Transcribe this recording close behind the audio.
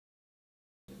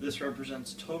This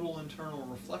represents total internal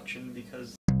reflection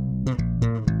because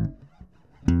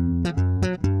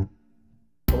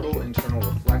Total internal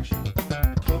reflection.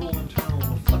 total internal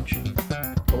reflection,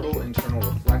 Total internal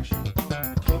reflection.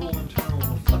 total internal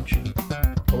reflection,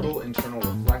 Total internal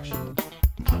reflection.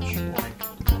 much like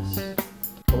this.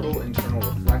 Total internal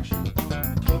reflection.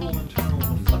 Total internal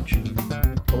reflection,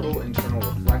 Total internal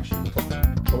reflection.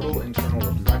 Total internal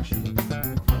reflection.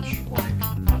 much like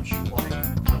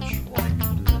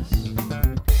this.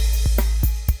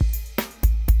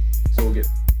 So we'll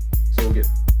get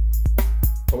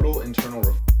total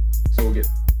internal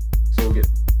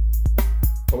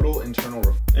total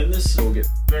internal In this so we'll get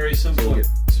very simple get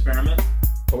experiment,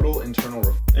 total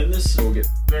internal in this so we'll get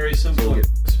very simple get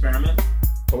experiment,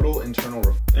 total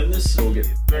internal in this get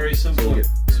very simple get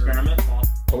experiment,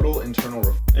 total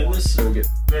internal in this so we'll get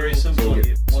very simple get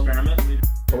experiment,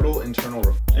 total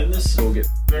internal in this so we'll get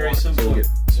very simple get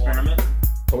experiment,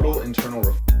 total internal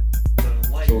so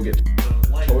we'll get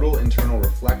total internal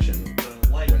reflection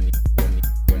when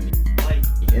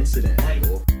the incident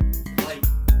angle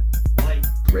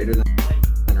greater than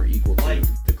or equal to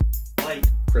the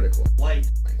critical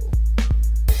angle.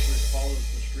 actually follows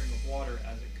the stream of water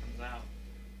as it comes out.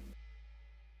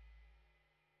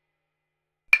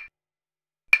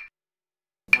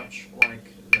 Much like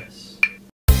this.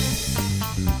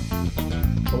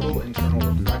 Total internal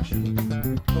reflection.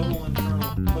 Total internal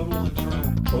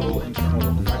reflection. Total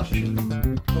internal reflection.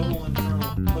 Total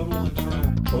internal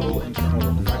reflection. Total internal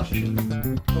reflection.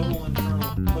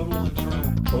 Total internal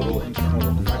reflection. Total internal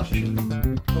reflection.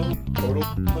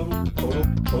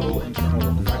 Total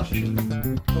internal reflection.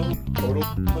 Total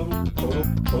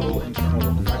internal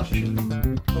reflection.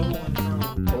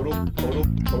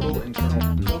 Total internal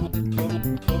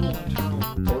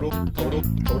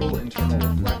internal reflection. Total internal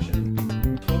reflection.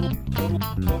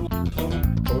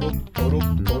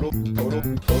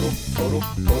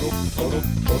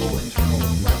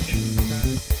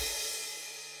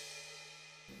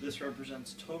 This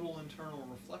represents total internal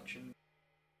reflection.